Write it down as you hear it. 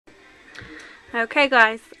Okay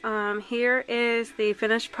guys, here is the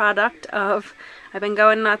finished product of, I've been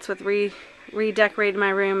going nuts with redecorating my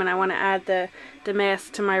room, and I want to add the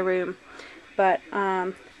damask to my room. But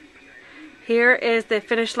here is the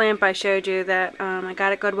finished lamp I showed you that I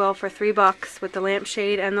got at Goodwill for $3 with the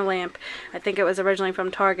lampshade and the lamp. I think it was originally from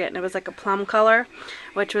Target, and it was like a plum color,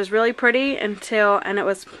 which was really pretty until, and it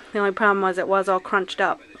was, the only problem was it was all crunched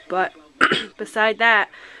up. But beside that,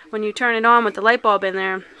 when you turn it on with the light bulb in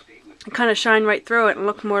there, it kind of shined right through it and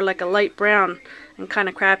looked more like a light brown and kind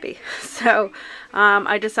of crappy. So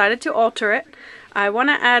I decided to alter it. I want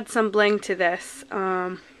to add some bling to this,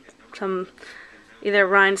 some either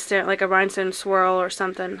rhinestone, like a rhinestone swirl or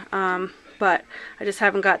something, but I just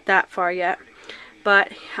haven't got that far yet.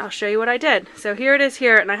 But I'll show you what I did. So here it is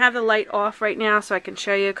here, and I have the light off right now so I can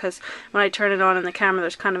show you, because when I turn it on in the camera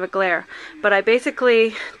there's kind of a glare. But I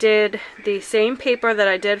basically did the same paper that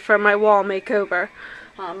I did for my wall makeover,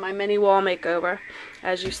 my mini wall makeover,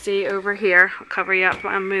 as you see over here. I'll cover you up,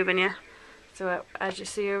 I'm moving you. So as you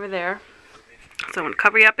see over there. So I'm going to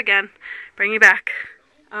cover you up again, bring you back.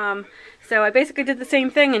 So I basically did the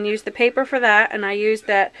same thing and used the paper for that, and I used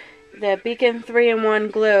the Beacon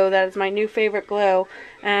 3-in-1 glue. That is my new favorite glue,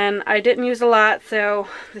 and I didn't use a lot, so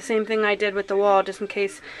the same thing I did with the wall, just in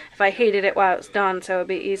case if I hated it while it's done, so it would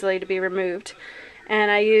be easily to be removed. And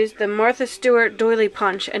I used the Martha Stewart doily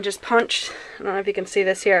punch and just punched, I don't know if you can see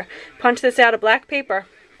this here, punch this out of black paper.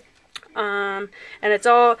 And it's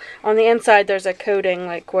all on the inside. There's a coating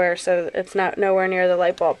like where, so it's not nowhere near the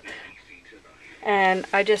light bulb. And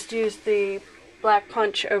I just used the black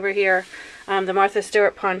punch over here, the Martha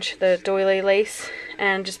Stewart punch, the doily lace,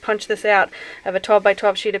 and just punched this out of a 12 by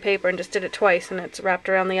 12 sheet of paper and just did it twice, and it's wrapped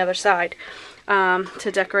around the other side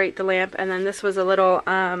to decorate the lamp. And then this was a little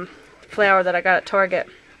flower that I got at Target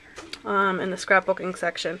in the scrapbooking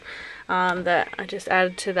section that I just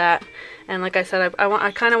added to that. And like I said,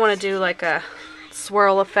 I kind of want to do like a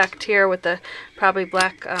swirl effect here with the probably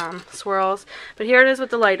black swirls. But here it is with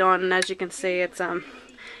the light on, and as you can see, it's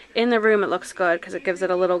in the room it looks good because it gives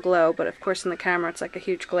it a little glow, but of course in the camera it's like a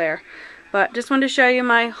huge glare. But just wanted to show you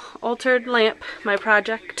my altered lamp, my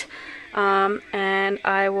project, and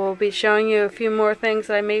I will be showing you a few more things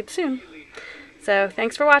that I made soon. So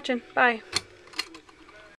thanks for watching. Bye.